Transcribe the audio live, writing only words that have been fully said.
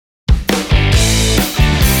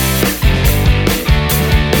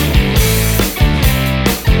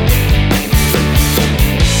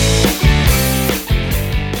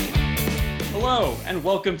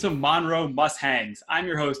welcome to Monroe Must-Hangs. I'm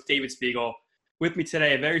your host, David Spiegel. With me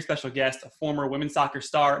today, a very special guest, a former women's soccer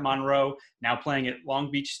star at Monroe, now playing at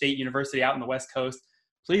Long Beach State University out on the West Coast.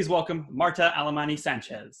 Please welcome Marta Alemany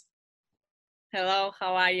Sanchez. Hello,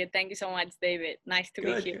 how are you? Thank you so much, David. Nice to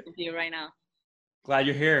be here Good. with you right now. Glad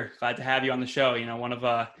you're here. Glad to have you on the show. You know, one of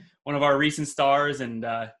our recent stars and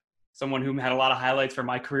someone who had a lot of highlights for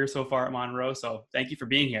my career so far at Monroe. So thank you for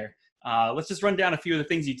being here. Let's just run down a few of the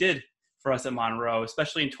things you did for us at Monroe,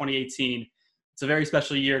 especially in 2018. It's a very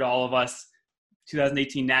special year to all of us.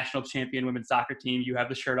 2018 national champion women's soccer team. You have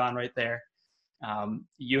the shirt on right there.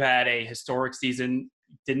 You had a historic season.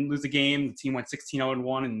 Didn't lose a game. The team went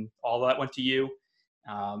 16-0-1, and all that went to you.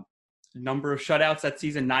 Number of shutouts that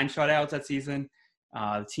season, 9 shutouts that season.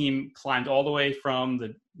 The team climbed all the way from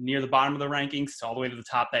near the bottom of the rankings to all the way to the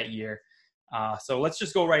top that year. So let's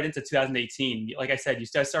just go right into 2018. Like I said, you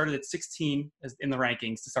guys started at 16 in the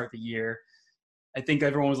rankings to start the year. I think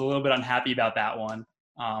everyone was a little bit unhappy about that one.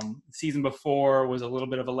 The season before was a little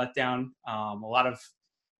bit of a letdown. A lot of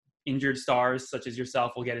injured stars, such as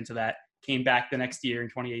yourself, we'll get into that, came back the next year in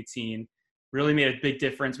 2018. Really made a big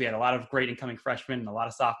difference. We had a lot of great incoming freshmen and a lot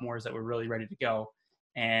of sophomores that were really ready to go.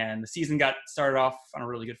 And the season got started off on a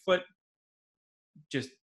really good foot, just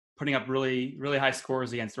putting up really, really high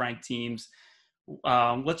scores against ranked teams.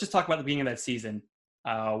 Let's just talk about the beginning of that season.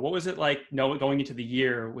 What was it like going into the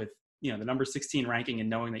year with, the number 16 ranking and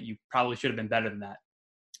knowing that you probably should have been better than that?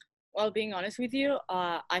 Well, being honest with you,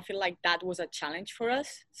 I feel like that was a challenge for us,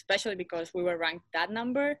 especially because we were ranked that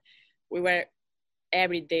number. We were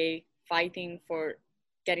every day fighting for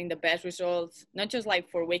getting the best results, not just like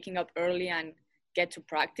for waking up early and get to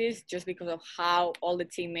practice, just because of how all the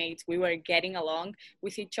teammates, we were getting along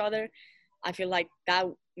with each other. I feel like that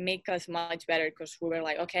make us much better because we were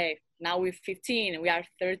like, okay, now we're 15, we are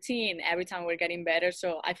 13, every time we're getting better.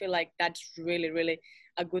 So I feel like that's really, really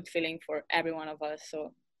a good feeling for every one of us.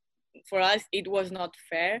 So for us, it was not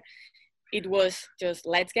fair. It was just,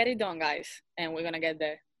 let's get it done, guys, and we're going to get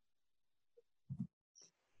there.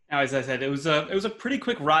 Now, as I said, it was a pretty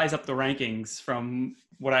quick rise up the rankings from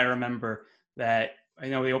what I remember. That I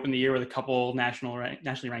know they opened the year with a couple nationally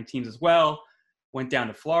ranked teams as well. Went down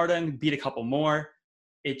to Florida and beat a couple more.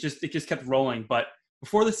 It just kept rolling. But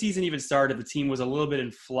before the season even started, the team was a little bit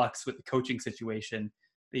in flux with the coaching situation.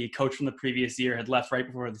 The coach from the previous year had left right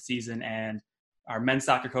before the season, and our men's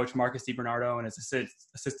soccer coach Marcus DiBernardo and his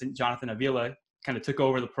assistant Jonathan Avila kind of took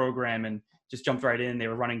over the program and just jumped right in. They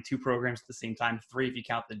were running 2 programs at the same time, 3 if you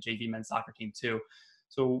count the JV men's soccer team too.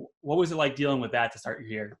 So what was it like dealing with that to start your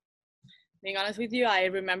year? Being honest with you, I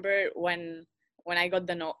remember when I got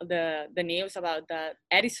the news about that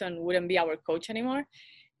Edison wouldn't be our coach anymore.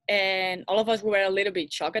 And all of us were a little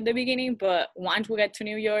bit shocked at the beginning, but once we got to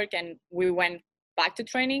New York and we went back to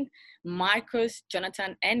training, Marcus,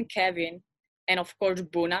 Jonathan, and Kevin, and of course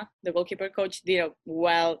Buna, the goalkeeper coach, did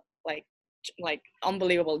a like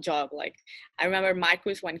unbelievable job. Like I remember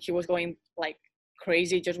Marcus when he was going like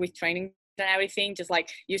crazy just with training and everything, just like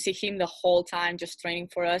you see him the whole time just training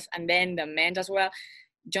for us, and then the men as well.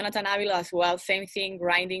 Jonathan Avila as well, same thing,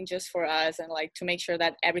 grinding just for us and like to make sure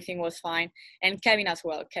that everything was fine. And Kevin as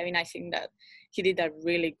well. Kevin, I think that he did a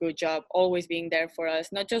really good job always being there for us,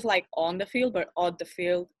 not just like on the field, but off the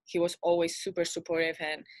field. He was always super supportive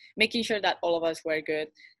and making sure that all of us were good.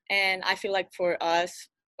 And I feel like for us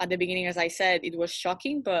at the beginning, as I said, it was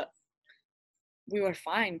shocking, but we were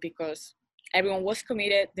fine because everyone was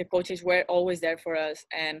committed. The coaches were always there for us.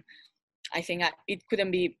 And I think it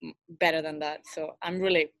couldn't be better than that. So I'm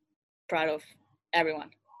really proud of everyone.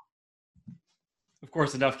 Of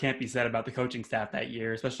course, enough can't be said about the coaching staff that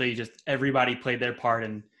year, especially just everybody played their part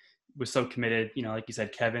and was so committed. Like you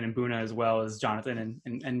said, Kevin and Buna as well as Jonathan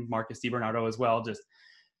and Marcus DiBernardo as well, just,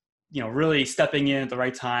 really stepping in at the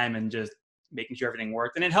right time and just making sure everything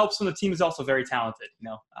worked. And it helps when the team is also very talented,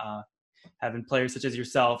 having players such as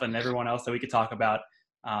yourself and everyone else that we could talk about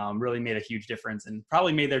really made a huge difference and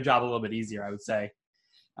probably made their job a little bit easier, I would say.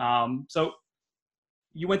 So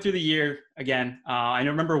you went through the year again. I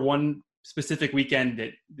remember one specific weekend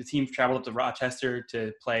that the team traveled up to Rochester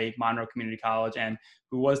to play Monroe Community College, and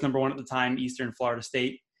who was number 1 at the time, Eastern Florida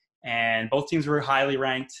State. And both teams were highly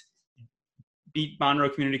ranked, beat Monroe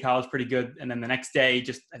Community College pretty good. And then the next day,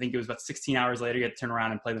 I think it was about 16 hours later, you had to turn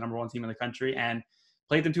around and play the number 1 team in the country and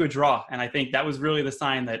played them to a draw. And I think that was really the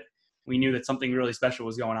sign that we knew that something really special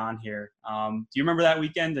was going on here. Do you remember that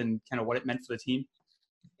weekend and kind of what it meant for the team?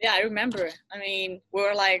 Yeah, I remember. I mean, we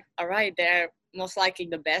were like, all right, they're most likely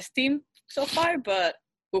the best team so far, but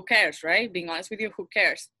who cares, right? Being honest with you, who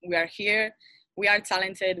cares? We are here. We are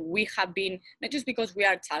talented. We have been, not just because we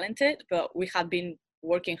are talented, but we have been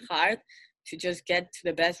working hard to just get to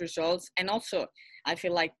the best results. And also, I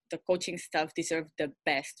feel like the coaching staff deserve the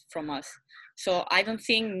best from us. So I don't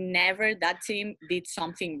think never that team did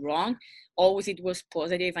something wrong. Always it was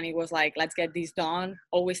positive and it was like, let's get this done,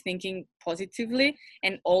 always thinking positively.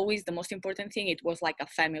 And always the most important thing, it was like a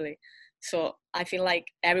family. So I feel like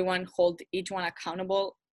everyone hold each one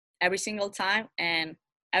accountable every single time, and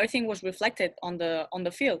everything was reflected on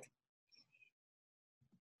the field.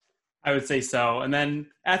 I would say so. And then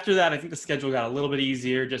after that, I think the schedule got a little bit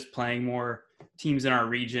easier, just playing more teams in our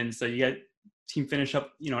region. So you get team finish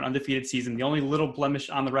up, an undefeated season. The only little blemish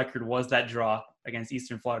on the record was that draw against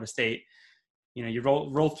Eastern Florida State. You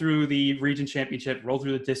roll through the region championship, roll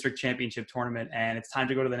through the district championship tournament, and it's time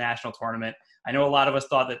to go to the national tournament. I know a lot of us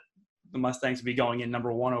thought that the Mustangs would be going in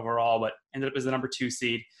number 1 overall, but ended up as the number 2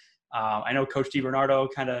 seed. I know Coach DiBernardo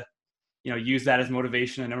kind of, use that as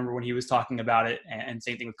motivation. And I remember when he was talking about it, and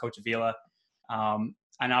same thing with Coach Avila. And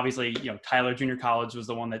obviously, Tyler Junior College was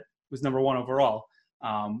the one that was number 1 overall.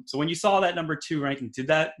 So when you saw that number 2 ranking, did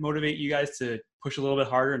that motivate you guys to push a little bit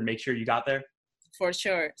harder and make sure you got there? For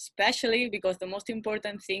sure, especially because the most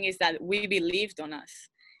important thing is that we believed on us.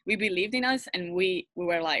 We believed in us, and we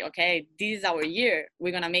were like, okay, this is our year.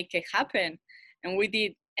 We're going to make it happen. And we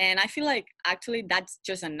did. And I feel like actually that's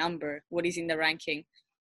just a number, what is in the ranking.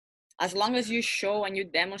 As long as you show and you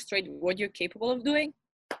demonstrate what you're capable of doing,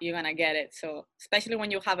 you're going to get it. So especially when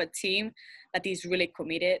you have a team that is really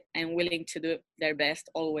committed and willing to do their best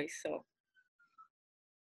always. So.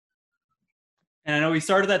 And I know we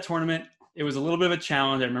started that tournament. It was a little bit of a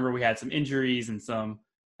challenge. I remember we had some injuries and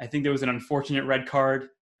I think there was an unfortunate red card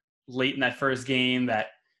late in that first game that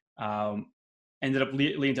ended up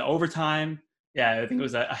leading to overtime. Yeah, I think it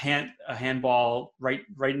was a handball right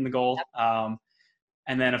in the goal.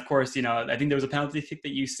 And then, of course, I think there was a penalty kick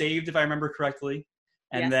that you saved, if I remember correctly.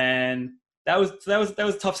 And yes. Then that was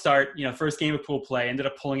a tough start. First game of pool play, ended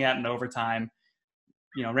up pulling out in overtime.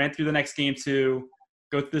 Ran through the next game too,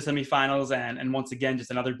 go through the semifinals, and once again,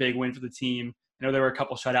 just another big win for the team. I know there were a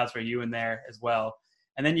couple shutouts for you in there as well.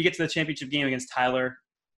 And then you get to the championship game against Tyler.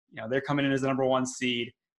 They're coming in as the number 1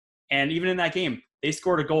 seed. And even in that game, they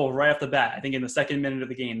scored a goal right off the bat. I think in the second minute of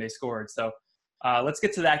the game, they scored. So let's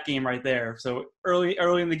get to that game right there. So early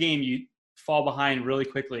in the game, you fall behind really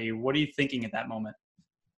quickly. What are you thinking at that moment?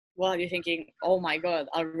 Well, you're thinking, oh my God,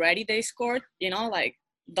 already they scored? Like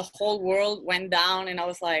the whole world went down, and I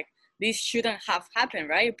was like, this shouldn't have happened,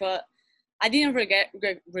 right? But I didn't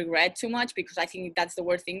regret too much, because I think that's the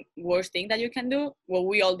worst thing that you can do. What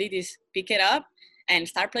we all did is pick it up and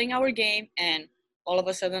start playing our game, and all of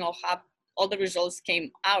a sudden all the results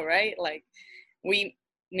came out, right? Like we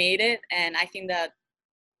made it, and I think that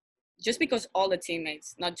just because all the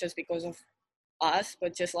teammates, not just because of us,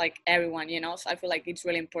 but just like everyone, so I feel like it's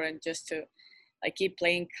really important just to like keep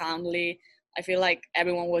playing calmly. I feel like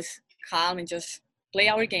everyone was calm and just play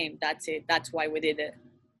our game. That's it. That's why we did it.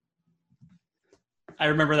 I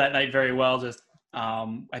remember that night very well. Just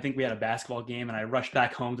I think we had a basketball game, and I rushed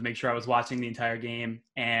back home to make sure I was watching the entire game.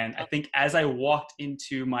 And I think as I walked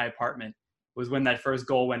into my apartment was when that first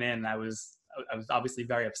goal went in. I was obviously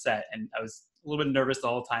very upset, and I was a little bit nervous the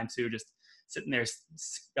whole time too, just sitting there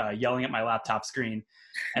yelling at my laptop screen.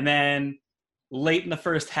 And then late in the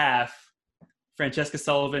first half, Francesca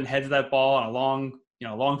Sullivan heads that ball on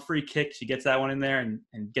a long free kick. She gets that one in there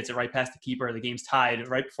and gets it right past the keeper. The game's tied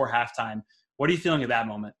right before halftime. What are you feeling at that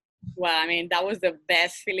moment? Well, I mean, that was the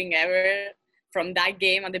best feeling ever from that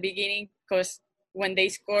game at the beginning, because when they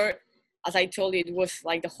scored, as I told you, it was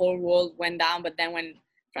like the whole world went down. But then when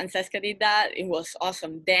Francesca did that, it was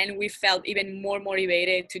awesome. Then we felt even more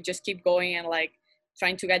motivated to just keep going and like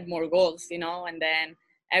trying to get more goals, and then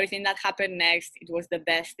everything that happened next, it was the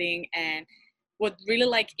best thing. And what really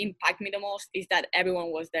like impacted me the most is that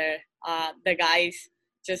everyone was there. The guys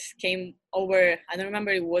just came over. I don't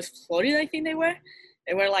remember, it was Florida, I think they were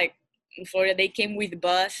like in Florida. They came with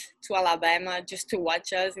bus to Alabama just to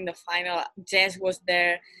watch us in the final. Jess was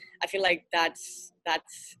there. I feel like that's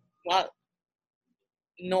well,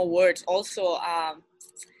 no words. Also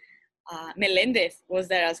Melendez was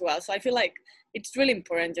there as well. So I feel like it's really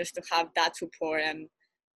important just to have that support, and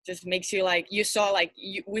just makes you like, you saw like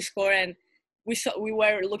we score, and we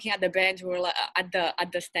were looking at the bench, we were like at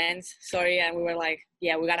the stands, and we were like,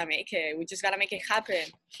 yeah, we gotta make it. We just gotta make it happen.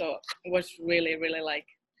 So it was really, really like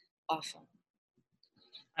awesome.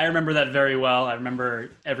 I remember that very well. I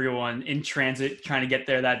remember everyone in transit trying to get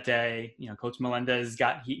there that day. Coach Melendez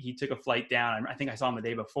he took a flight down. I think I saw him the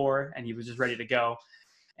day before, and he was just ready to go.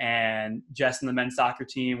 And Jess and the men's soccer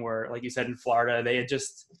team were, like you said, in Florida. They had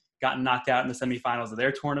just gotten knocked out in the semifinals of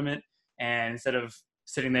their tournament. And instead of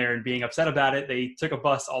sitting there and being upset about it, they took a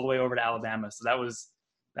bus all the way over to Alabama. So that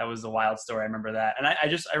was a wild story. I remember that. And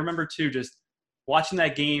I remember too, just watching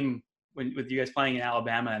that game with you guys playing in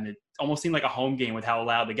Alabama, and it almost seemed like a home game with how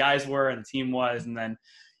loud the guys were and the team was. And then,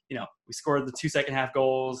 we scored the 2 second half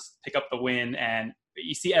goals, pick up the win, and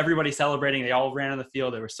you see everybody celebrating. They all ran on the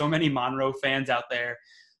field. There were so many Monroe fans out there.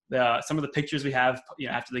 Some of the pictures we have,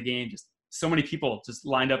 after the game, just so many people just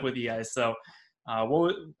lined up with you guys. So,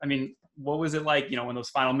 what was it like, when those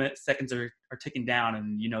final seconds are ticking down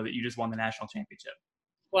and that you just won the national championship?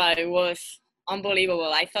 Well, it was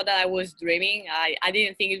unbelievable. I thought that I was dreaming. I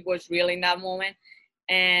didn't think it was real in that moment.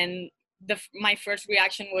 And my first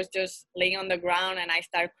reaction was just laying on the ground, and I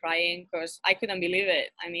started crying because I couldn't believe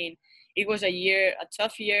it. I mean, it was a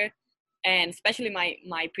tough year. And especially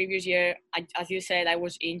my previous year, as you said, I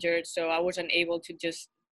was injured. So I wasn't able to just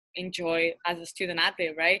enjoy as a student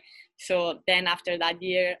athlete, right? So then after that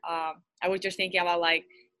year, I was just thinking about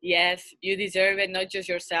yes, you deserve it, not just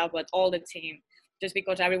yourself, but all the team. Just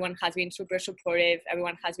because everyone has been super supportive,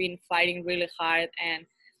 everyone has been fighting really hard, and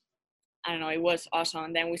I don't know, it was awesome.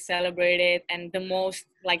 And then we celebrated, and the most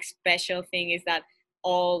special thing is that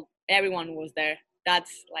everyone was there.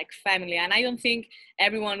 That's family, and I don't think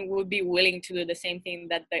everyone would be willing to do the same thing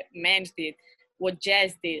that the men did, what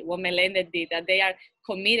Jess did, what Melendez did. That they are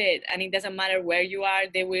committed, and it doesn't matter where you are,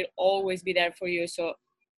 they will always be there for you. So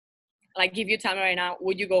if you tell me right now,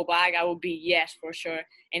 would you go back? I would be yes, for sure.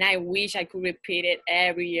 And I wish I could repeat it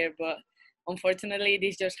every year, but unfortunately,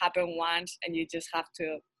 this just happened once, and you just have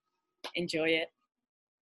to enjoy it.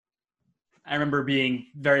 I remember being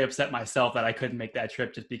very upset myself that I couldn't make that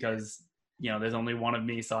trip just because, there's only one of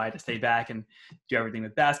me. So I had to stay back and do everything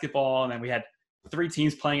with basketball. And then we had 3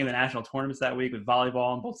 teams playing in the national tournaments that week with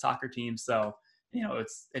volleyball and both soccer teams. So,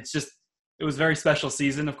 it was a very special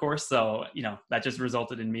season, of course. So, that just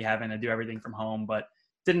resulted in me having to do everything from home, but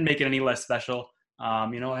didn't make it any less special. I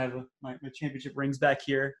have my championship rings back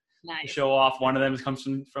here. Nice. To show off. One of them comes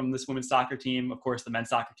from this women's soccer team. Of course, the men's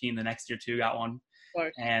soccer team the next year too got one.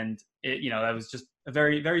 And that was just a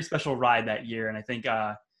very, very special ride that year. And I think,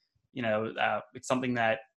 it's something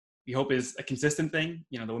that we hope is a consistent thing.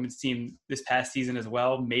 The women's team this past season as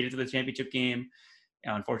well made it to the championship game.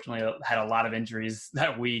 Unfortunately, had a lot of injuries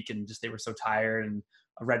that week, and just they were so tired, and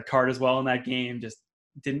a red card as well in that game just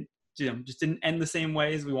didn't end the same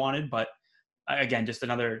way as we wanted. But again, just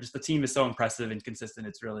the team is so impressive and consistent.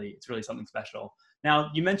 It's really something special. Now,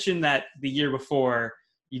 you mentioned that the year before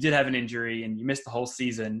you did have an injury and you missed the whole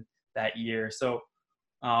season that year. So,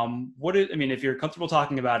 if you're comfortable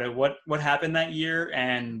talking about it, what happened that year,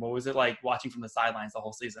 and what was it like watching from the sidelines the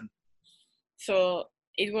whole season? So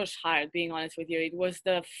it was hard, being honest with you. It was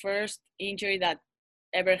the first injury that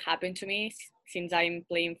ever happened to me since I'm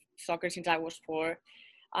playing soccer since I was 4.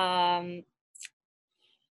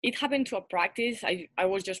 It happened to a practice. I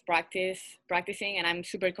was just practicing, and I'm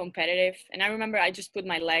super competitive. And I remember I just put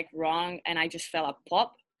my leg wrong, and I just felt a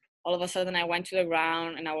pop. All of a sudden, I went to the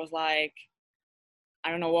ground, and I was like, I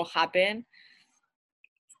don't know what happened.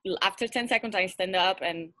 After 10 seconds, I stand up,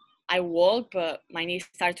 and I walked, but my knee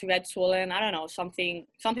started to get swollen. I don't know, something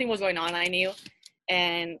was going on, I knew.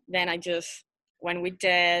 And then I just went with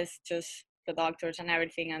Jess, just the doctors and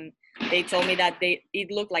everything, and they told me that it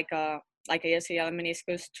looked like a ACL and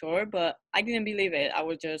meniscus tear, but I didn't believe it. I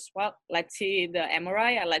was just, well, let's see the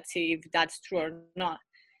MRI and let's see if that's true or not.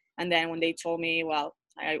 And then when they told me, well,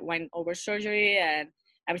 I went over surgery and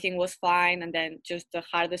everything was fine. And then just the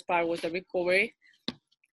hardest part was the recovery.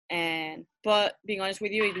 But being honest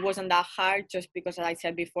with you, it wasn't that hard, just because, as I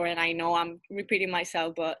said before, and I know I'm repeating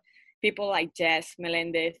myself, but people like Jess,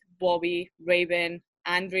 Melendez, Bobby, Raven,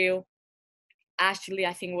 Andrew, Ashley,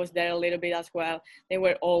 I think, was there a little bit as well. They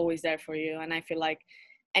were always there for you. And I feel like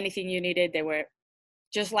anything you needed, they were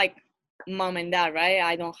just like mom and dad, right?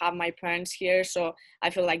 I don't have my parents here. So I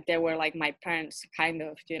feel like they were like my parents, kind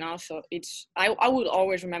of, So I would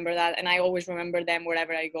always remember that. And I always remember them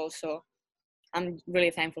wherever I go. So I'm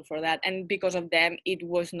really thankful for that. And because of them, it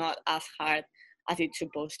was not as hard as it's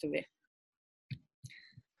supposed to be.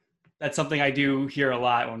 That's something I do hear a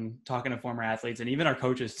lot when talking to former athletes, and even our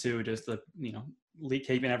coaches too, just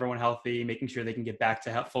keeping everyone healthy, making sure they can get back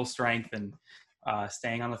to full strength, and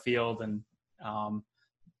staying on the field. And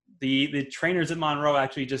the trainers at Monroe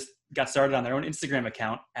actually just got started on their own Instagram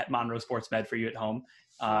account at Monroe Sports Med for you at home.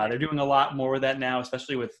 They're doing a lot more with that now,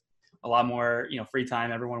 especially with a lot more, free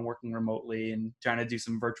time, everyone working remotely and trying to do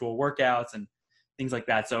some virtual workouts and things like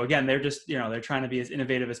that. So again, they're just, they're trying to be as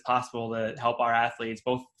innovative as possible to help our athletes,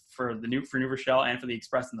 both for New Rochelle and for the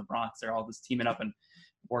Express in the Bronx. They're all just teaming up and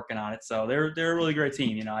working on it. So they're a really great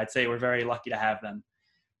team. I'd say we're very lucky to have them.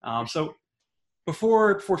 So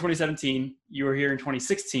before 2017, you were here in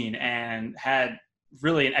 2016 and had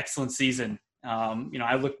really an excellent season.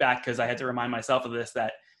 I look back because I had to remind myself of this,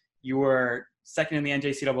 that you were second in the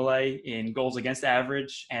NJCAA in goals against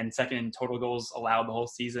average and second in total goals allowed the whole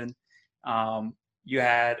season. You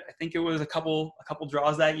had, I think it was a couple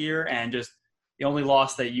draws that year, and just the only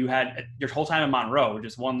loss that you had your whole time in Monroe,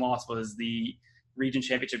 just one loss, was the region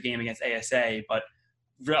championship game against ASA. But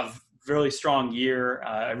really strong year.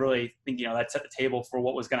 I really think that set the table for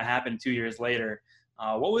what was going to happen 2 years later.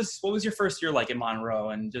 What was your first year like in Monroe,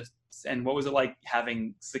 and what was it like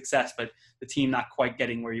having success but the team not quite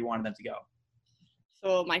getting where you wanted them to go?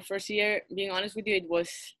 So my first year, being honest with you, it was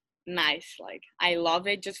nice. Like, I love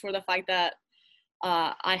it just for the fact that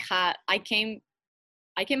I came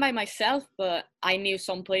by myself, but I knew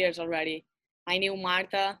some players already. I knew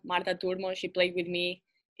Marta Turmo. She played with me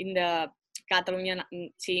in the Catalonian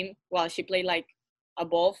team. Well, she played like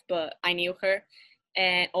above, but I knew her.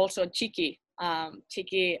 And also Chiqui.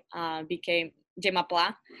 Gemma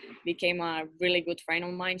Pla became a really good friend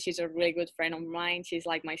of mine. She's a really good friend of mine. She's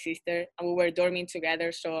like my sister, and we were dorming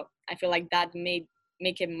together. So I feel like that make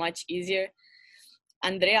it much easier.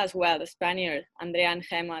 Andrea as well, the Spaniard, Andrea and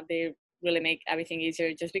Gemma, they really make everything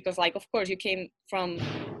easier, just because, like, of course you came from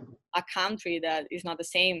a country that is not the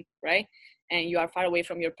same, right? And you are far away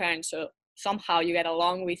from your parents. So somehow you get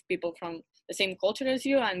along with people from the same culture as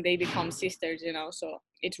you, and they become sisters, so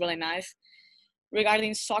it's really nice.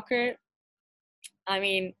 Regarding soccer, I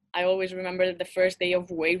mean, I always remember the first day of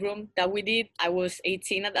weight room that we did. I was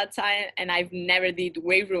 18 at that time, and I've never did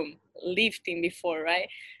weight room lifting before, right?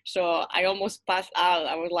 So I almost passed out.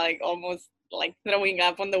 I was like almost like throwing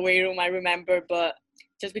up on the weight room, I remember. But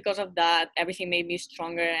just because of that, everything made me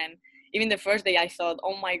stronger. And even the first day I thought,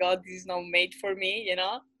 oh my God, this is not made for me,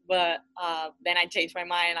 But then I changed my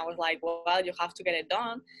mind. I was like, well, you have to get it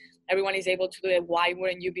done. Everyone is able to do it. Why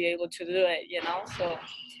wouldn't you be able to do it, So,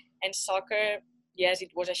 and soccer, yes,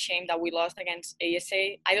 it was a shame that we lost against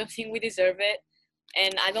ASA. I don't think we deserve it.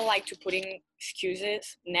 And I don't like to put in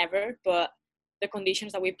excuses, never. But the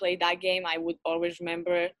conditions that we played that game, I would always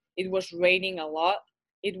remember. It was raining a lot.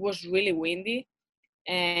 It was really windy.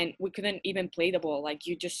 And we couldn't even play the ball. Like,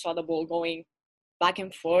 you just saw the ball going back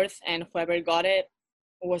and forth. And whoever got it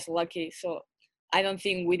was lucky. So I don't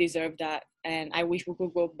think we deserve that. And I wish we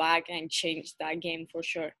could go back and change that game for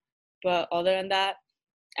sure. But other than that,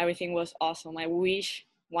 everything was awesome. I wish,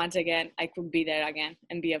 once again, I could be there again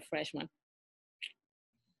and be a freshman.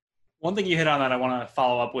 One thing you hit on that I want to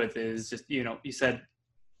follow up with is just, you said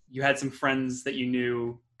you had some friends that you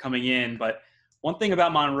knew coming in, but one thing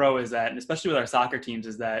about Monroe is that, and especially with our soccer teams,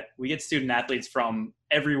 is that we get student athletes from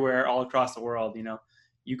everywhere, all across the world.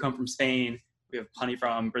 You come from Spain, we have plenty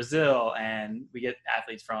from Brazil, and we get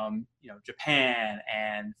athletes from, Japan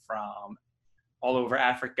and from all over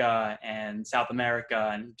Africa and South America,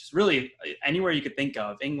 and just really anywhere you could think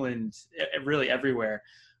of, England, really everywhere.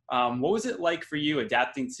 What was it like for you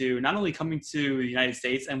adapting to not only coming to the United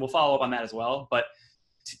States, and we'll follow up on that as well, but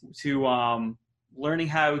to learning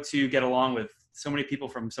how to get along with so many people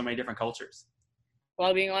from so many different cultures?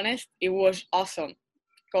 Well, being honest, it was awesome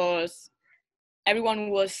because everyone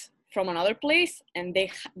was from another place, and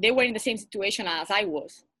they were in the same situation as I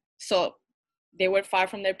was. So they were far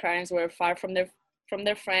from their parents, were far from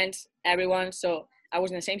their friends, everyone. So I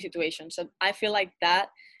was in the same situation. So I feel like that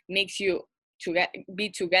makes you to be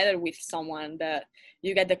together with someone, that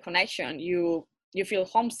you get the connection. You feel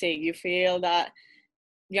homesick. You feel that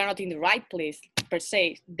you're not in the right place per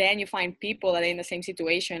se. Then you find people that are in the same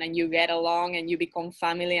situation, and you get along, and you become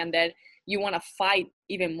family, and then you want to fight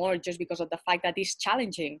even more just because of the fact that it's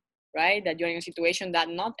challenging, right? That you're in a situation that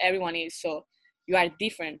not everyone is. So you are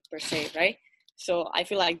different per se, right? So I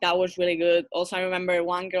feel like that was really good. Also, I remember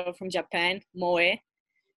one girl from Japan, Moe,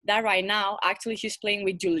 that right now, actually, she's playing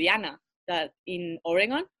with Juliana, that in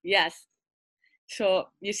Oregon. Yes. So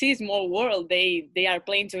you see, small world. They are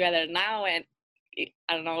playing together now, and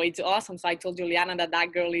I don't know, it's awesome. So I told Juliana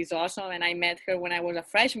that girl is awesome, and I met her when I was a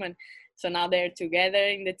freshman. So now they're together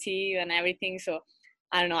in the team and everything. So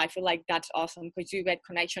I don't know, I feel like that's awesome because you get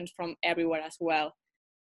connections from everywhere as well.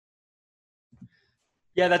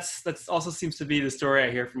 Yeah, that's also seems to be the story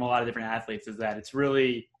I hear from a lot of different athletes, is that it's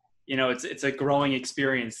really, it's a growing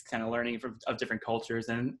experience, kind of learning of different cultures.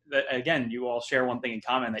 And again, you all share one thing in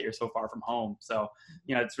common, that you're so far from home. So,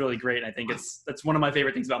 it's really great. And I think that's one of my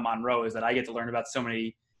favorite things about Monroe, is that I get to learn about so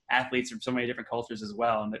many athletes from so many different cultures as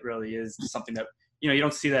well. And it really is something that, you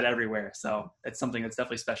don't see that everywhere. So it's something that's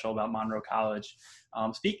definitely special about Monroe College.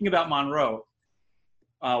 Speaking about Monroe,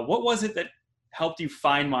 what was it that helped you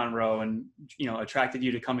find Monroe and, attracted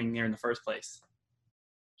you to coming here in the first place?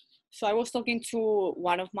 So I was talking to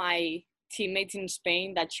one of my teammates in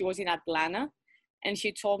Spain that she was in Atlanta, and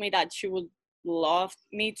she told me that she would love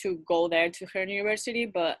me to go there to her university,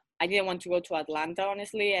 but I didn't want to go to Atlanta,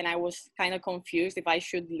 honestly, and I was kind of confused if I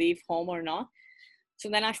should leave home or not. So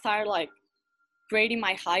then I started like creating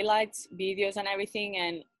my highlights, videos, and everything.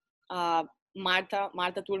 And Marta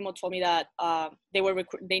Turmo told me that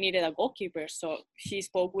they needed a goalkeeper. So she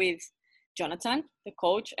spoke with Jonathan, the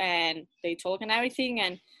coach, and they talked and everything.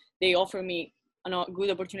 And they offered me a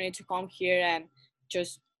good opportunity to come here and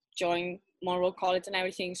just join Monroe College and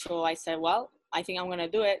everything. So I said, well, I think I'm gonna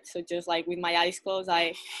do it. So just like with my eyes closed,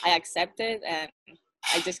 I accepted and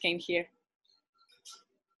I just came here.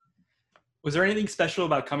 Was there anything special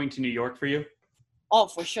about coming to New York for you? Oh,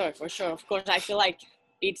 for sure, for sure. Of course, I feel like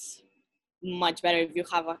it's much better if you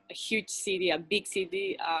have a huge city, a big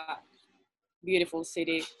city, beautiful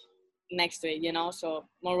city next to it, you know. So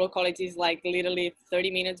Monroe College is like literally 30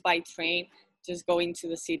 minutes by train, just going to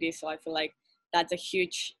the city. So I feel like that's a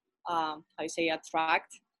huge,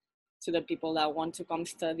 attract to the people that want to come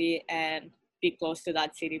study and be close to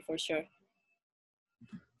that city for sure.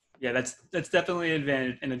 Yeah, that's definitely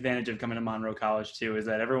an advantage of coming to Monroe College too, is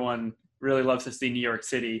that everyone really loves to see New York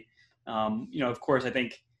City. Of course, I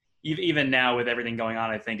think even now with everything going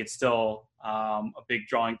on, I think it's still a big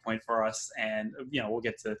drawing point for us. And we'll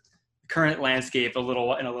get to the current landscape in a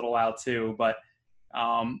little while too. But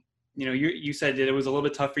you said that it was a little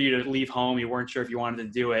bit tough for you to leave home. You weren't sure if you wanted to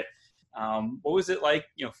do it. What was it like?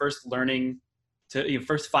 First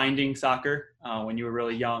first finding soccer when you were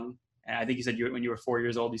really young. And I think you said when you were 4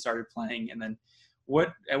 years old, you started playing. And then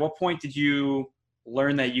at what point did you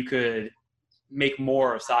learn that you could make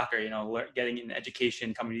more of soccer, getting an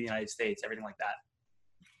education, coming to the United States, everything like that?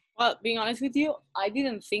 Well, being honest with you, I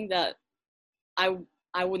didn't think that I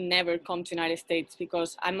would never come to United States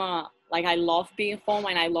because I love being home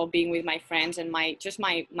and I love being with my friends and my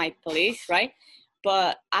place, right?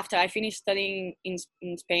 But after I finished studying in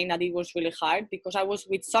Spain, that it was really hard because I was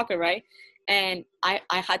with soccer, right? And I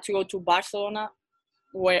had to go to Barcelona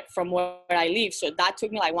from where I live. So that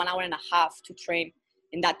took me like 1.5 hours to train.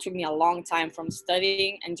 And that took me a long time from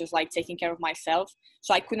studying and just like taking care of myself.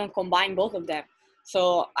 So I couldn't combine both of them.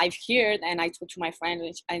 So I've heard and I talked to my friend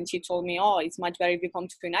and she told me, oh, it's much better if you come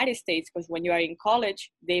to the United States because when you are in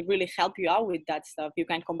college, they really help you out with that stuff. You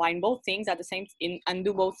can combine both things and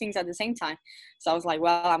do both things at the same time. So I was like,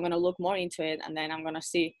 well, I'm going to look more into it and then I'm going to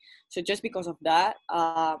see. So just because of that,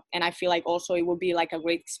 and I feel like also it would be like a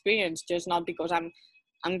great experience, just not because I'm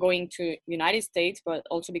going to United States, but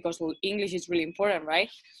also because English is really important,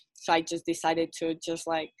 right? So I just decided to just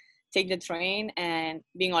like take the train, and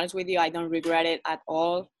being honest with you, I don't regret it at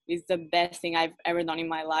all. It's the best thing I've ever done in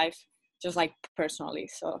my life, just like personally.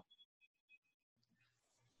 So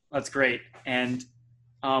that's great. And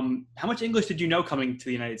how much English did you know coming to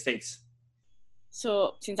the United States?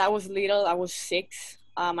 So since I was little, I was 6.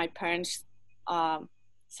 My parents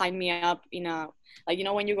signed me up in a, like,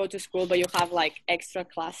 when you go to school, but you have like extra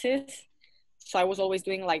classes. So I was always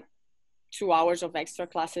doing like 2 hours of extra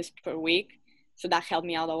classes per week. So that helped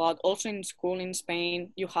me out a lot. Also in school in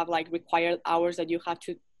Spain, you have like required hours that you have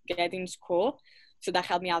to get in school. So that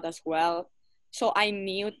helped me out as well. So I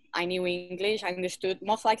knew English. I understood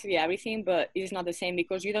most likely everything, but it's not the same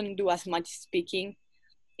because you don't do as much speaking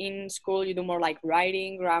in school. You do more like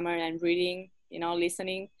writing, grammar, and reading,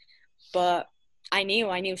 listening. But I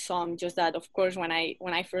knew some, just that of course when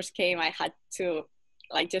I first came, I had to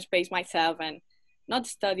like just pace myself and not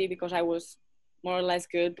study because I was more or less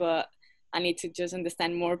good, but I need to just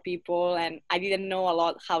understand more people. And I didn't know a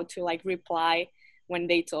lot how to like reply when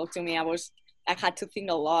they talk to me. I had to think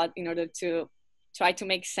a lot in order to try to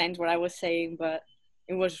make sense what I was saying, but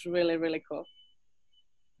it was really, really cool.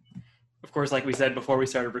 Of course, like we said before we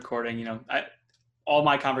started recording, all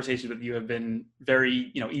my conversations with you have been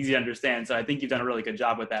very, easy to understand. So I think you've done a really good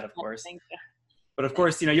job with that, of course. Thank you. But of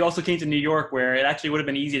course, you also came to New York where it actually would have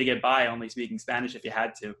been easy to get by only speaking Spanish if you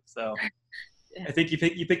had to. So yeah. I think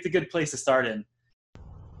you picked a good place to start in.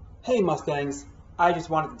 Hey Mustangs, I just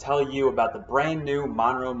wanted to tell you about the brand new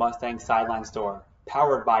Monroe Mustang Sideline Store,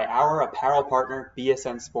 powered by our apparel partner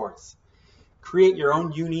BSN Sports. Create your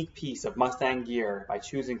own unique piece of Mustang gear by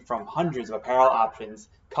choosing from hundreds of apparel options,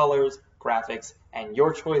 colors, graphics, and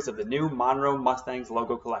your choice of the new Monroe Mustangs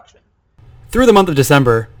logo collection. Through the month of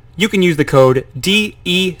December, you can use the code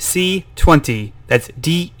DEC20, that's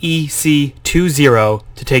DEC20,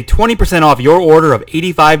 to take 20% off your order of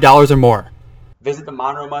 $85 or more. Visit the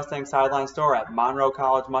Monroe Mustang Sideline Store at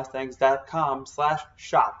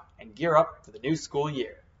monroecollegemustangs.com/shop and gear up for the new school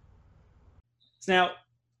year. So now,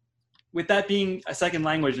 with that being a second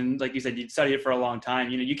language, and like you said, you'd studied it for a long time,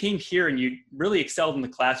 you came here and you really excelled in the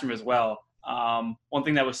classroom as well. One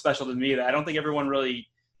thing that was special to me that I don't think everyone really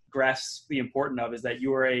grasps the importance of is that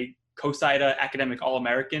you were a COSIDA academic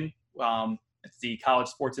All-American. It's the College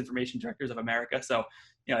Sports Information Directors of America. So,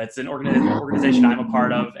 it's an organization I'm a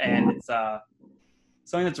part of, and it's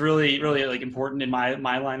something that's really, really like important in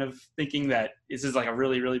my line of thinking, that this is like a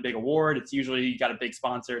really, really big award. It's usually you got a big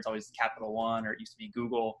sponsor. It's always Capital One, or it used to be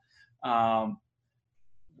Google.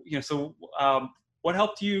 What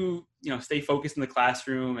helped you, stay focused in the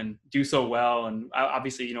classroom and do so well? And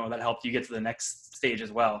obviously, that helped you get to the next stage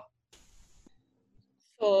as well.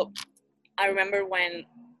 So I remember when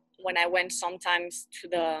I went sometimes to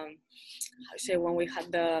when we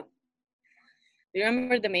had do you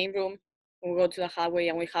remember the main room? We go to the hallway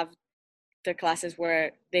and we have the classes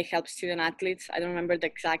where they help student athletes. I don't remember the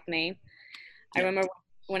exact name. Yeah. I remember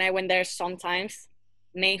when I went there sometimes,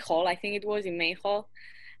 main hall, I think it was in main hall.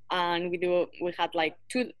 And we had like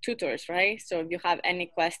two tutors, right? So if you have any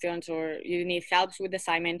questions or you need helps with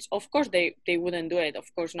assignments, of course they wouldn't do it, of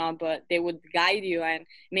course not, but they would guide you and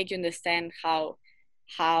make you understand how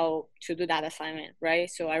to do that assignment, right?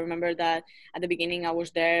 So I remember that at the beginning I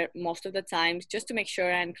was there most of the times just to make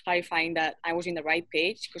sure and clarifying that I was in the right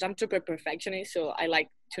page, because I'm super perfectionist, so I like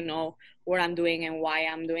to know what I'm doing and why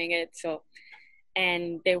I'm doing it. So,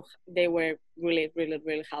 and they were really, really,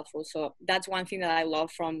 really helpful. So that's one thing that I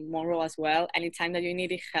love from Monroe as well. Anytime that you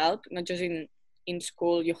needed help, not just in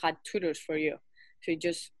school, you had tutors for you. So you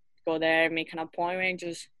just go there, make an appointment,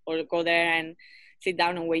 or go there and sit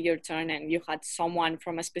down and wait your turn, and you had someone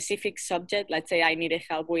from a specific subject. Let's say I needed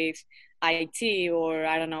help with IT or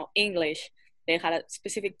I don't know, English. They had a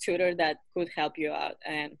specific tutor that could help you out,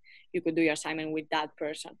 and you could do your assignment with that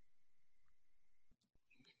person.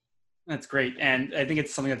 That's great. And I think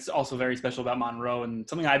it's something that's also very special about Monroe, and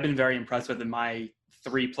something I've been very impressed with in my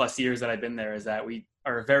 3+ years that I've been there is that we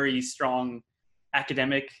are a very strong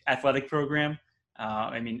academic athletic program.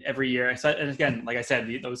 Every year, and again, like I said,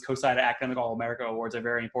 those COSIDA Academic All-America Awards are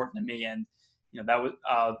very important to me. And, that was,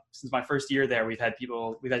 since my first year there, we've had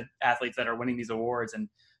athletes that are winning these awards, and,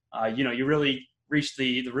 you really reach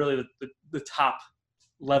the top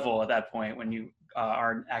level at that point when you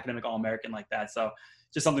are an academic All-American like that. So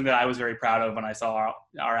just something that I was very proud of when I saw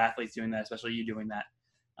our athletes doing that, especially you doing that.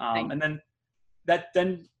 And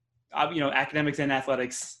then academics and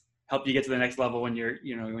athletics help you get to the next level when you're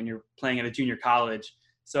playing at a junior college.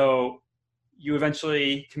 So you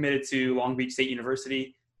eventually committed to Long Beach State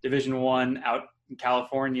University, Division I out in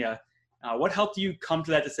California. What helped you come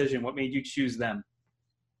to that decision? What made you choose them?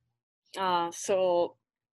 So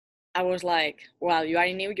I was like, well, you are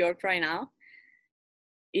in New York right now.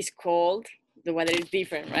 It's cold. The weather is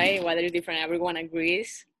different, right? Weather is different. Everyone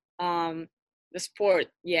agrees. The sport,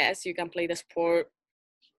 yes, you can play the sport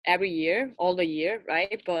every year, all the year,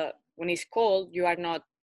 right? But when it's cold, you are not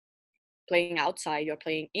playing outside, you're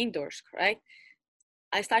playing indoors, correct?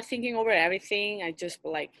 I started thinking over everything. I just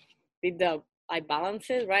I balanced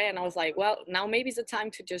it, right? And I was like, well, now maybe it's the time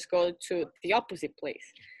to just go to the opposite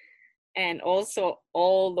place. And also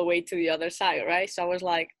all the way to the other side, right? So I was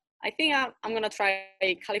like, I think I'm going to try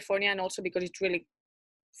California, and also because it's really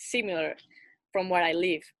similar from where I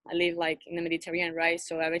live. I live like in the Mediterranean, right?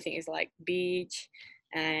 So everything is like beach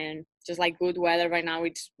and just like good weather right now.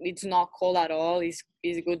 It's not cold at all. It's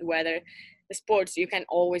good weather. The sports, you can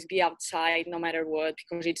always be outside no matter what,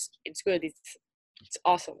 because it's good. It's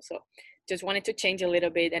awesome. So just wanted to change a little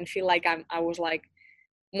bit and feel like I was like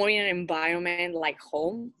more in an environment like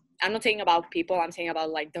home. I'm not saying about people, I'm saying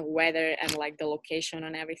about like the weather and like the location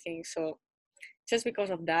and everything. So just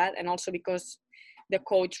because of that, and also because the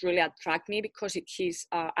coach really attracted me because he's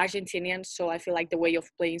Argentinian. So I feel like the way of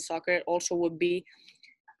playing soccer also would be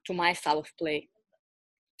to my style of play.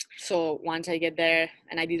 So once I get there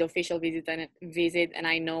and I did official visit and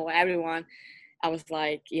I know everyone, I was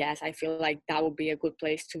like, yes, I feel like that would be a good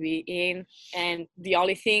place to be in. And the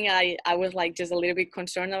only thing I was like just a little bit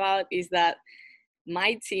concerned about is that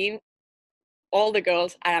my team, all the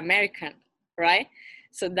girls are American, right?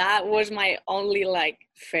 So that was my only like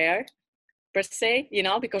fear per se,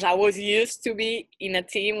 because I was used to be in a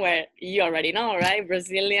team where you already know, right?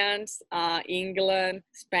 Brazilians, England,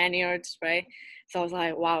 Spaniards, right? So I was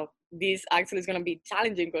like, wow, this actually is going to be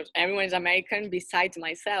challenging because everyone is American besides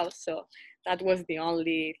myself. So that was the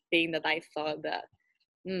only thing that I thought that,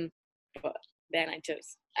 but then I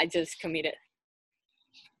just committed.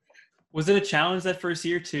 Was it a challenge that first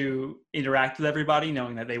year to interact with everybody,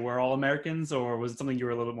 knowing that they were all Americans, or was it something you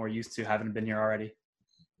were a little more used to having been here already?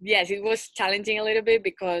 Yes, it was challenging a little bit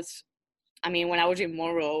because, when I was in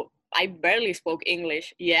Monroe, I barely spoke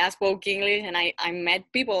English. Yeah, I spoke English, and I met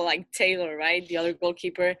people like Taylor, right, the other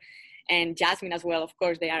goalkeeper, and Jasmine as well. Of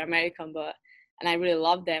course, they are American, and I really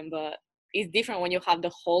love them. But it's different when you have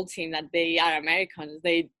the whole team that they are Americans.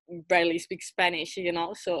 They barely speak Spanish,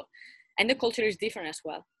 So, and the culture is different as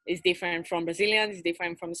well. It's different from Brazilians. It's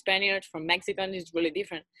different from Spaniards, from Mexicans. It's really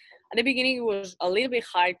different. At the beginning, it was a little bit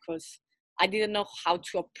hard because I didn't know how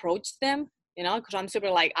to approach them, because I'm super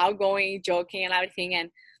like outgoing, joking and everything. And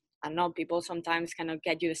I don't know, people sometimes cannot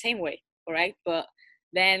get you the same way, correct? But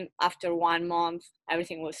then after 1 month,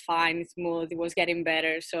 everything was fine, smooth, it was getting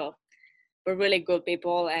better. So we're really good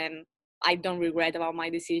people, and I don't regret about my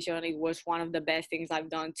decision. It was one of the best things I've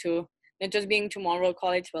done too. Not just being to Monroe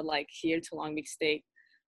College, but like here to Long Beach State,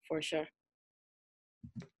 for sure.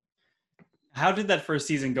 How did that first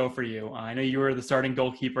season go for you? I know you were the starting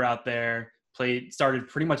goalkeeper out there, started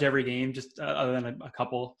pretty much every game, just other than a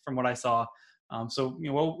couple from what I saw. So,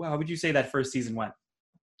 how would you say that first season went?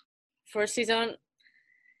 First season,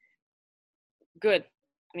 good.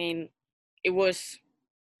 I mean,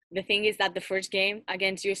 the thing is that the first game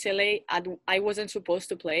against UCLA, I wasn't supposed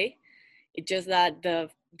to play. It's just that the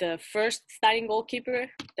first starting goalkeeper,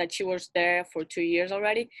 that she was there for 2 years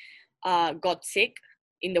already, got sick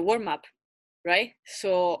in the warm-up, right?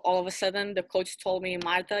 So all of a sudden, the coach told me,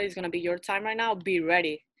 Marta, it's going to be your time right now. Be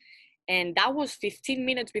ready. And that was 15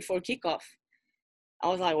 minutes before kickoff. I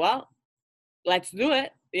was like, well, let's do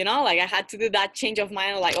it. I had to do that change of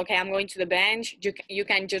mind. Like, okay, I'm going to the bench. You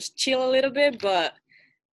can just chill a little bit. But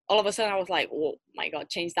all of a sudden I was like, oh my God,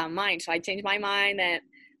 change that mind. So I changed my mind, and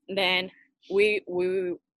then we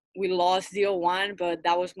lost 0-1, but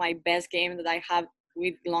that was my best game that I had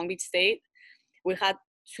with Long Beach State. We had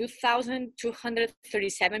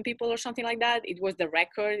 2,237 people or something like that. It was the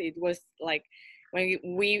record. It was like when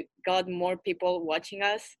we got more people watching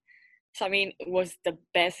us. So, I mean, it was the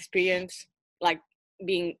best experience, like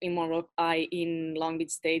being in in Long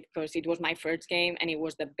Beach State, because it was my first game and it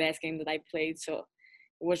was the best game that I played. So it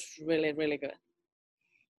was really, really good.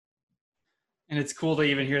 And it's cool to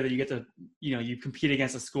even hear that you get to, you compete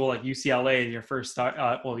against a school like UCLA, your first start.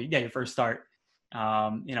 Your first start.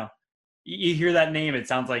 You hear that name, it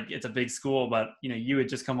sounds like it's a big school, but you had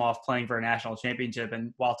just come off playing for a national championship.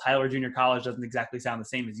 And while Tyler Junior College doesn't exactly sound the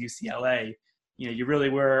same as UCLA, you really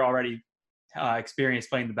were already experienced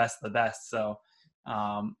playing the best of the best. So,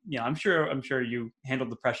 I'm sure you handled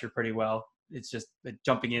the pressure pretty well. It's just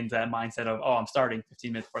jumping into that mindset of, I'm starting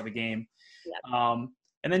 15 minutes before the game. Yeah.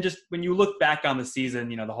 And then just when you look back on the season,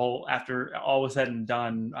 the whole, after all was said and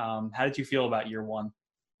done, how did you feel about year one?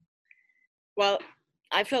 Well,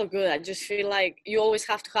 I feel good. I just feel like you always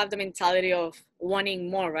have to have the mentality of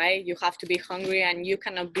wanting more, right? You have to be hungry, and you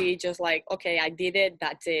cannot be just like, okay, I did it,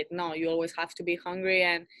 that's it. No, you always have to be hungry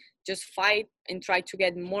and just fight and try to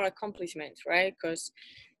get more accomplishments, right? Because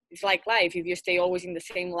it's like life. If you stay always in the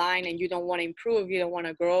same line and you don't want to improve, you don't want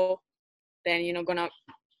to grow, then you're not gonna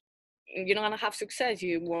have success.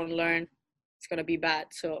 You won't learn. It's gonna be bad.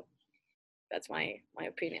 So that's my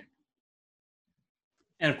opinion.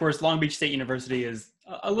 And of course, Long Beach State University is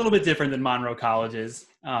a little bit different than Monroe College is.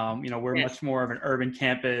 We're much more of an urban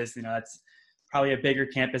campus. That's probably a bigger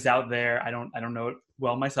campus out there. I don't know it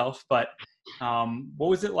well myself, but what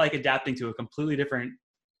was it like adapting to a completely different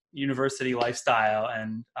university lifestyle?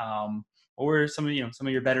 And what were some of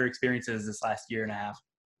your better experiences this last year and a half?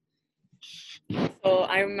 So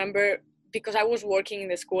I remember, because I was working in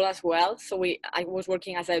the school as well. So I was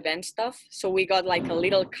working as event stuff. So we got like a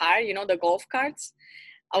little car, the golf carts.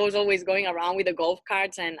 I was always going around with the golf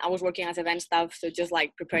carts, and I was working as event staff. So just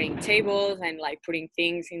like preparing tables and like putting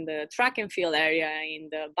things in the track and field area, in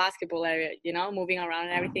the basketball area, moving around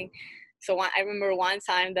and everything. So I remember one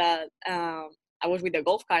time that I was with the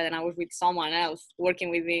golf cart and I was with someone else working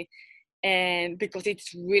with me. And because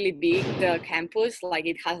it's really big, the campus, like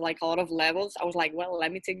it has like a lot of levels, I was like, well,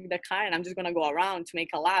 let me take the car and I'm just going to go around to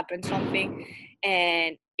make a lap and something.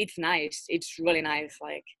 And it's nice. It's really nice.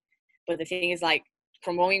 But the thing is, like,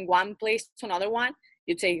 from going one place to another one,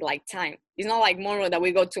 you take like time. It's not like Monroe that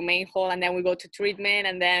we go to main hall and then we go to treatment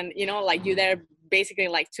and then, like you're there basically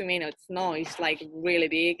like 2 minutes. No, it's like really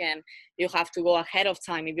big, and you have to go ahead of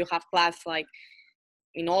time. If you have class like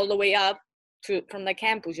all the way up from the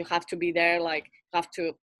campus, you have to be there, like you have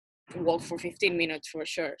to walk for 15 minutes for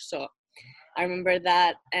sure. So I remember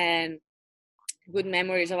that, and good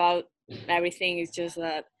memories about everything is just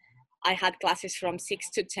that I had classes from 6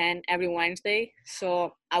 to 10 every Wednesday.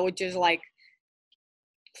 So I would just like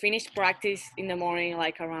finish practice in the morning,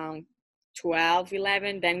 like around 12,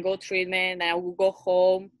 11, then go treatment. Then I would go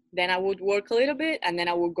home, then I would work a little bit, and then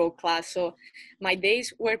I would go class. So my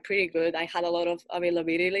days were pretty good. I had a lot of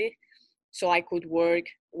availability, so I could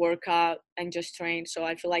work out, and just train. So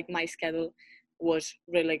I feel like my schedule was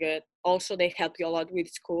really good. Also, they help you a lot with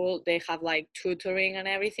school. They have like tutoring and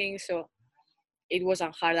everything, so it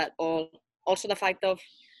wasn't hard at all. Also, the fact of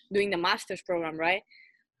doing the master's program, right?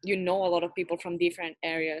 You know a lot of people from different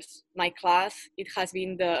areas. My class, it has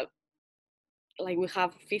been like we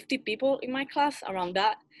have 50 people in my class, around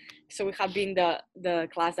that. So we have been the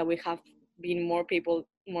class that we have been more people.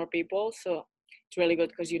 So it's really good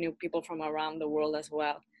because you knew people from around the world as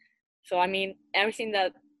well. So I mean, everything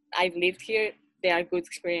that I've lived here, they are good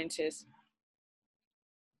experiences.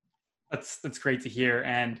 That's great to hear.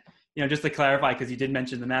 And just to clarify, because you did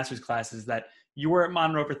mention the master's classes, that you were at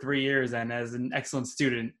Monroe for 3 years, and as an excellent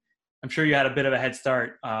student, I'm sure you had a bit of a head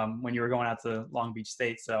start when you were going out to Long Beach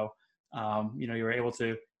State. So you were able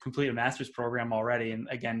to complete a master's program already. And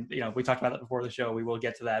again, we talked about that before the show. We will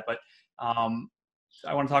get to that, but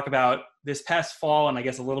I want to talk about this past fall, and I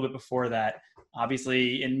guess a little bit before that.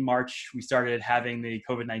 Obviously, in March, we started having the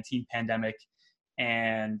COVID-19 pandemic,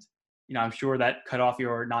 and I'm sure that cut off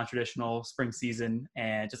your non-traditional spring season,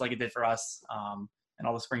 and just like it did for us, and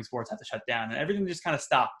all the spring sports had to shut down, and everything just kind of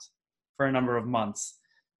stopped for a number of months.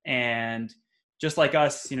 And just like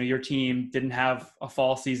us, your team didn't have a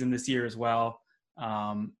fall season this year as well.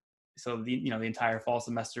 So the entire fall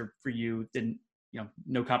semester for you didn't,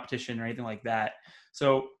 no competition or anything like that.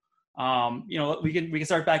 So we can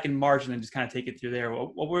start back in March and then just kind of take it through there.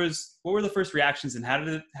 What were the first reactions, and how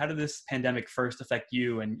did this pandemic first affect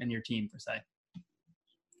you and your team per se?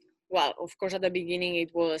 Well, of course, at the beginning it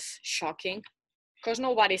was shocking because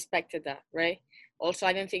nobody expected that, right? Also,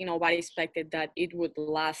 I don't think nobody expected that it would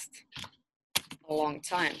last a long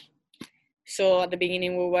time. So at the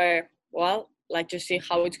beginning we were, well, let's just see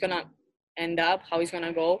how it's gonna end up, how it's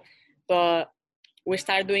gonna go. But we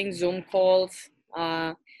started doing Zoom calls.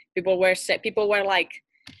 People were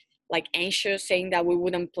like anxious, saying that we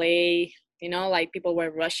wouldn't play. Like people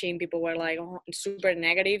were rushing. People were like super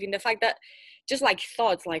negative in the fact that just like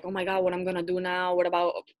thoughts like, oh my God, what I'm gonna do now? What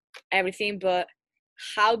about everything? But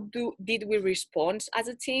did we respond as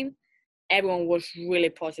a team? Everyone was really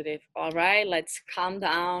positive. All right, let's calm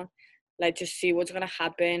down. Let's just see what's gonna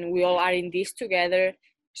happen. We all are in this together.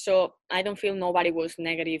 So I don't feel nobody was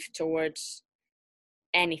negative towards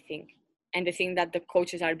anything. And the thing that the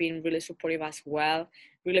coaches are being really supportive as well,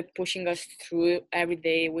 really pushing us through every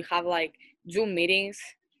day. We have like Zoom meetings,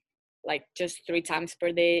 like just 3 times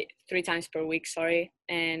per week, sorry.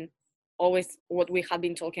 And always what we have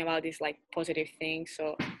been talking about is like positive things.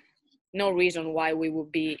 So no reason why we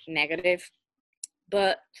would be negative.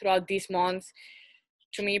 But throughout these months,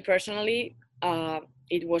 to me personally,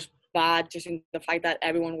 it was bad just in the fact that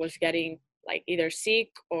everyone was getting like either sick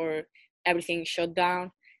or everything shut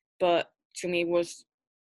down. But to me, it was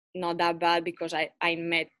not that bad because I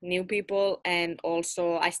met new people, and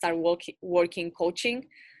also I started working coaching.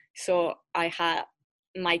 So I had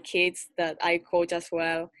my kids that I coach as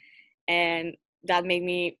well, and that made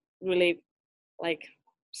me really like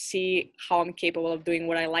see how I'm capable of doing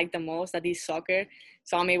what I like the most, that is soccer.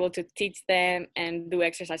 So I'm able to teach them and do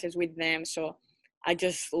exercises with them. So I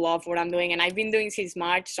just love what I'm doing, and I've been doing since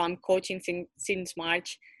March. So I'm coaching since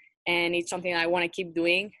March, and it's something I want to keep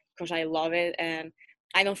doing because I love it, and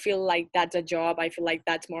I don't feel like that's a job. I feel like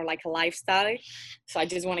that's more like a lifestyle. So I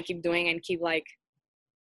just want to keep doing and keep like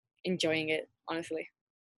enjoying it, honestly.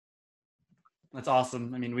 That's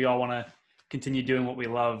awesome. I mean, we all want to continue doing what we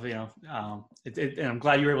love, and I'm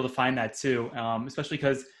glad you were able to find that too, especially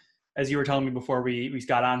because, as you were telling me before we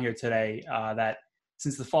got on here today, that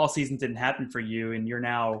since the fall season didn't happen for you and you're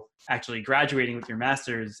now actually graduating with your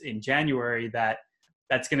master's in January,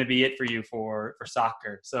 that's going to be it for you for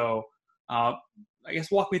soccer. So I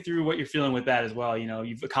guess walk me through what you're feeling with that as well.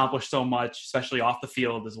 You've accomplished so much, especially off the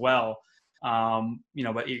field as well.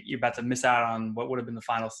 But you're about to miss out on what would have been the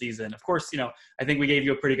final season. Of course, I think we gave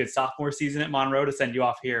you a pretty good sophomore season at Monroe to send you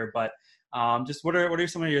off here, but just what are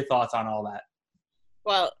some of your thoughts on all that?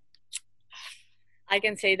 Well, I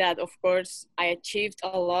can say that, of course, I achieved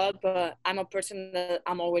a lot, but I'm a person that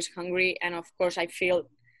I'm always hungry. And of course, I feel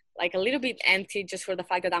like a little bit empty just for the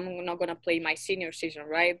fact that I'm not going to play my senior season,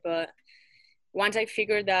 right? But once I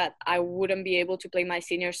figured that I wouldn't be able to play my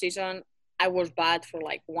senior season, I was bad for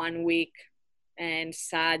like 1 week and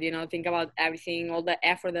sad, think about everything, all the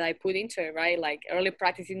effort that I put into it, right? Like early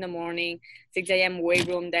practice in the morning, 6 a.m. weight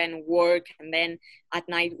room, then work, and then at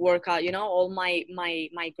night workout, all my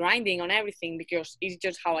grinding on everything, because it's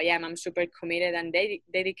just how I am. I'm super committed and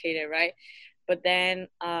dedicated, right? But then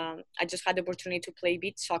I just had the opportunity to play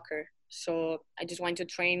beach soccer. So I just went to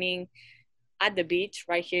training at the beach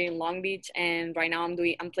right here in Long Beach, and right now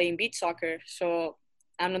I'm playing beach soccer. So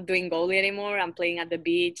I'm not doing goalie anymore. I'm playing at the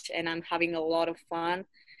beach, and I'm having a lot of fun.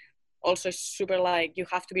 Also, super, like, you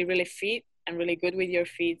have to be really fit and really good with your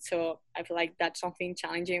feet. So I feel like that's something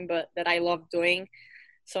challenging, but that I love doing.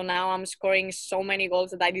 So now I'm scoring so many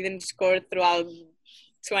goals that I didn't score throughout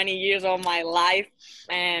 20 years of my life,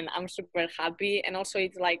 and I'm super happy. And also,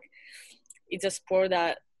 it's a sport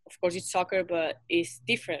that, of course, it's soccer, but it's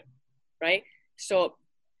different, right? So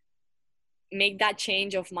make that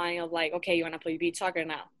change of mind of like, okay, you want to play beach soccer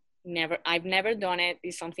now. I've never done it.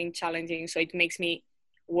 It's something challenging, so it makes me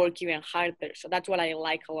work even harder. So that's what I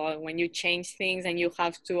like a lot, when you change things and you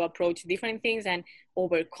have to approach different things and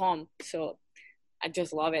overcome. So I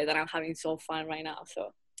just love it, and I'm having so fun right now.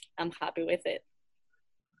 So I'm happy with it.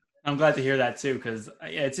 I'm glad to hear that too, because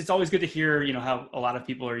it's always good to hear, you know, how a lot of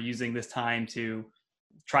people are using this time to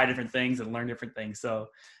try different things and learn different things. So,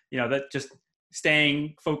 you know, that just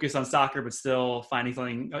staying focused on soccer, but still finding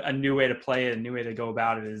something, a new way to play it, a new way to go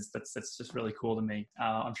about it that's just really cool to me.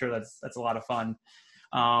 I'm sure that's a lot of fun.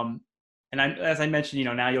 Um, and as I mentioned, you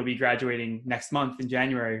know, now you'll be graduating next month in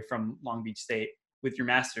January from Long Beach State with your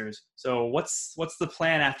master's. So what's the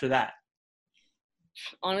plan after that?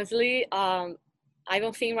 Honestly, I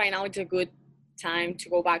don't think right now it's a good time to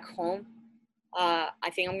go back home.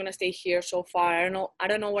 I think I'm gonna stay here so far. I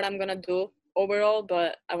don't know what I'm gonna do overall,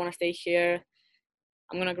 but I want to stay here.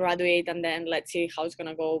 I'm gonna graduate, and then let's see how it's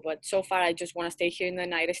gonna go. But so far, I just want to stay here in the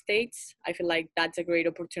United States. I feel like that's a great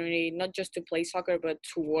opportunity, not just to play soccer, but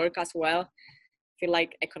to work as well. I feel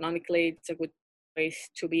like economically, it's a good place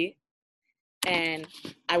to be, and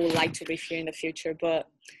I would like to live here in the future. But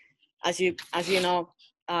as you know,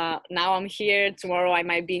 now I'm here. Tomorrow I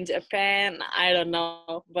might be in Japan. I don't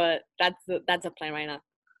know, but that's a plan right now.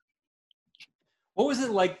 What was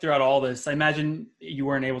it like throughout all this? I imagine you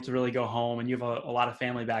weren't able to really go home, and you have a lot of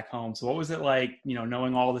family back home. So what was it like, you know,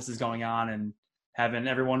 knowing all this is going on and having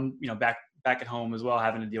everyone, you know, back at home as well,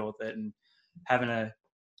 having to deal with it and having to,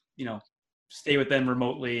 you know, stay with them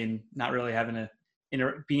remotely and not really having to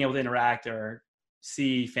being able to interact or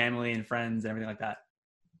see family and friends and everything like that.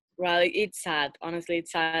 Well, it's sad. Honestly,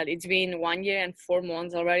 it's sad. It's been 1 year and 4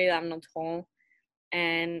 months already that I'm not home,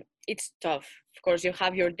 and it's tough. Of course, you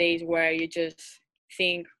have your days where you just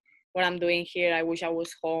think, what I'm doing here, I wish I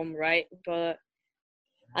was home, right? But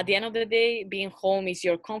at the end of the day, being home is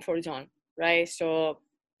your comfort zone, right? So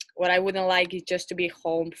what I wouldn't like is just to be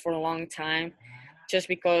home for a long time, just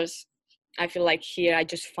because I feel like here I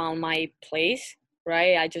just found my place,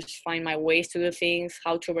 right? I just find my ways to do things,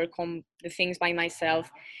 how to overcome the things by myself.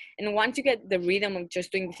 And once you get the rhythm of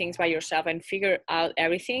just doing things by yourself and figure out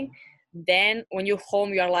everything, then when you're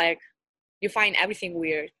home, you're like, you find everything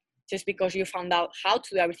weird just because you found out how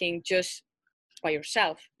to do everything just by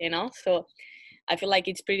yourself, you know? So I feel like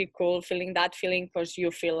it's pretty cool feeling that feeling, because you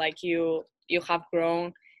feel like you have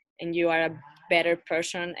grown and you are a better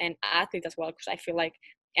person and athlete as well. Because I feel like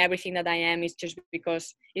everything that I am is just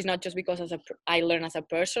because, it's not just because I learn as a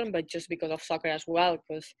person, but just because of soccer as well,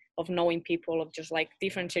 because of knowing people, of just like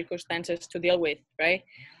different circumstances to deal with, right?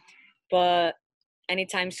 But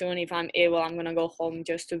anytime soon, if I'm able, I'm gonna go home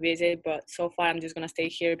just to visit. But so far, I'm just gonna stay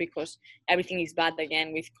here because everything is bad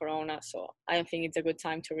again with Corona. So I don't think it's a good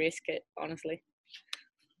time to risk it, honestly.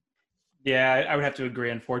 Yeah, I would have to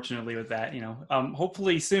agree, unfortunately, with that. You know,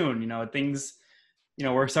 hopefully soon, you know, things, you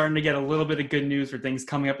know, we're starting to get a little bit of good news for things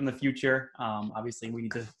coming up in the future. Obviously, we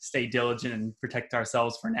need to stay diligent and protect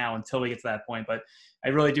ourselves for now until we get to that point. But I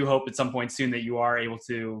really do hope at some point soon that you are able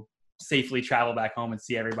to safely travel back home and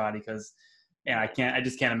see everybody, because, and I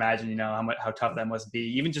just can't imagine, you know, how tough that must be,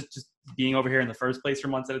 even just being over here in the first place for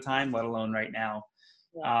months at a time, let alone right now.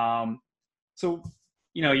 Yeah. So,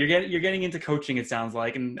 you know, you're getting into coaching, it sounds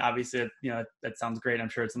like, and obviously, you know, that sounds great. I'm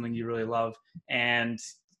sure it's something you really love, and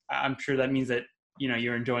I'm sure that means that, you know,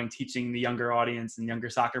 you're enjoying teaching the younger audience and younger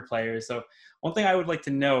soccer players. So one thing I would like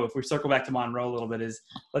to know, if we circle back to Monroe a little bit, is,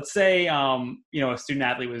 let's say, you know, a student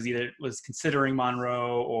athlete was considering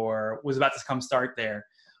Monroe or was about to come start there.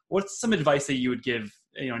 What's some advice that you would give,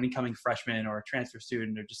 you know, an incoming freshman or a transfer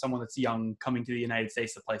student or just someone that's young coming to the United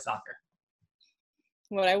States to play soccer?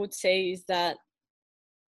 What I would say is that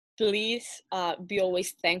please be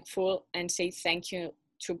always thankful and say thank you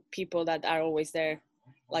to people that are always there.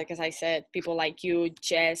 Like, as I said, people like you,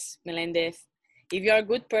 Jess, Melendez. If you're a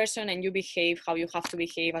good person and you behave how you have to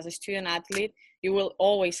behave as a student athlete, you will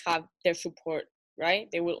always have their support, right?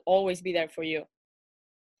 They will always be there for you.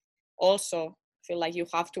 Also, feel like you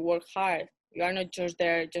have to work hard. You are not just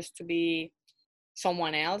there just to be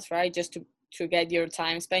someone else, right? Just to to get your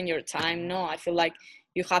time, spend your time. No, I feel like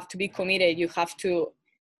you have to be committed. You have to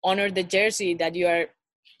honor the jersey that you are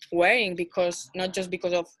wearing, because not just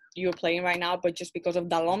because of you playing right now, but just because of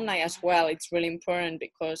the alumni as well. It's really important,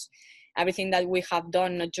 because everything that we have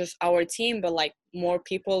done, not just our team, but like more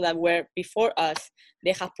people that were before us,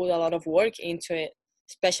 they have put a lot of work into it,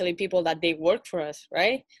 especially people that they work for us,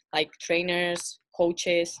 right? Like trainers,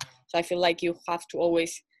 coaches. So I feel like you have to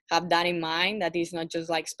always have that in mind, that it's not just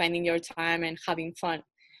like spending your time and having fun.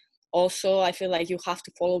 Also, I feel like you have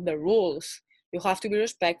to follow the rules. You have to be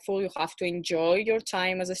respectful. You have to enjoy your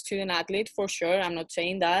time as a student athlete, for sure. I'm not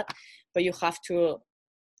saying that, but you have to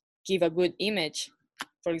give a good image.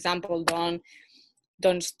 For example,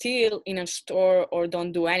 don't steal in a store, or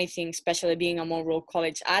don't do anything, especially being a Monroe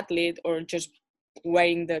College athlete, or just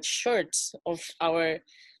wearing the shirts of our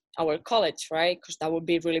college, right? Because that would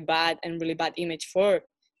be really bad and really bad image for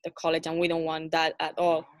the college, and we don't want that at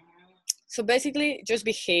all. So basically, just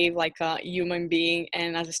behave like a human being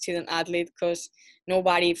and as a student athlete, because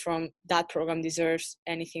nobody from that program deserves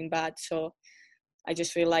anything bad. So I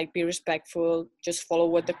just feel like be respectful, just follow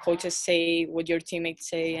what the coaches say, what your teammates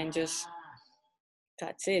say, and just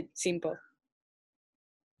that's it. Simple.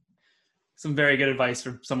 Some very good advice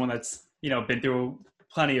from someone that's, been through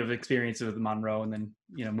plenty of experiences with Monroe, and then,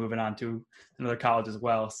 moving on to another college as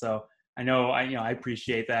well. So I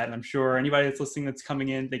appreciate that. And I'm sure anybody that's listening, that's coming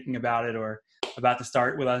in thinking about it, or about to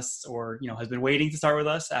start with us, or, has been waiting to start with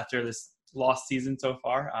us after this lost season so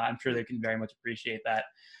far, I'm sure they can very much appreciate that.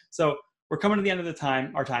 So we're coming to the end of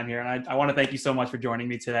our time here. And I want to thank you so much for joining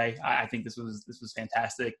me today. I think this was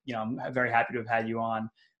fantastic. I'm very happy to have had you on.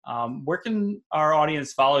 Where can our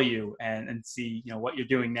audience follow you and see, what you're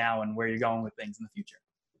doing now and where you're going with things in the future?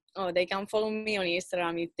 Oh, they can follow me on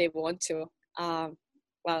Instagram if they want to.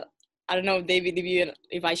 Well, I don't know, David,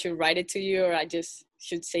 if I should write it to you, or I just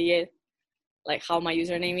should say it, like how my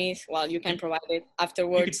username is. Well, you can provide it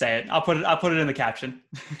afterwards. You could say it. I'll put it in the caption.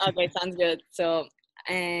 Okay, sounds good. So,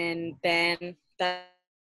 and then that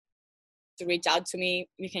to reach out to me,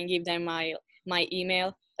 you can give them my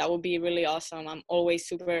email. That would be really awesome. I'm always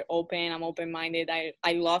super open. I'm open-minded.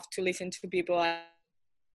 I love to listen to people,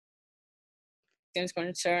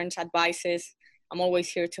 concerns, advices. I'm always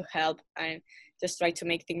here to help and just try to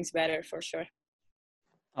make things better, for sure.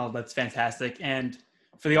 Oh, that's fantastic. And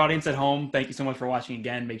for the audience at home, thank you so much for watching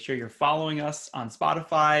again. Make sure you're following us on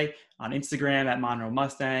Spotify, on Instagram at Monroe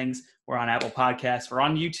Mustangs. We're on Apple Podcasts. We're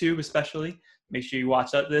on YouTube, especially. Make sure you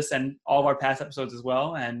watch this and all of our past episodes as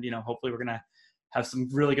well. And, hopefully we're going to have some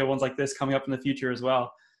really good ones like this coming up in the future as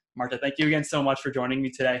well. Marta, thank you again so much for joining me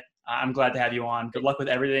today. I'm glad to have you on. Good luck with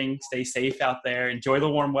everything. Stay safe out there. Enjoy the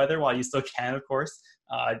warm weather while you still can, of course.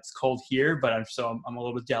 It's cold here, but I'm a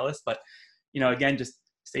little bit jealous. But, again, just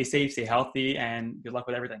stay safe, stay healthy, and good luck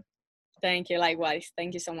with everything. Thank you. Likewise.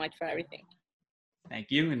 Thank you so much for everything.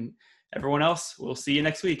 Thank you. And everyone else, we'll see you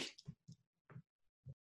next week.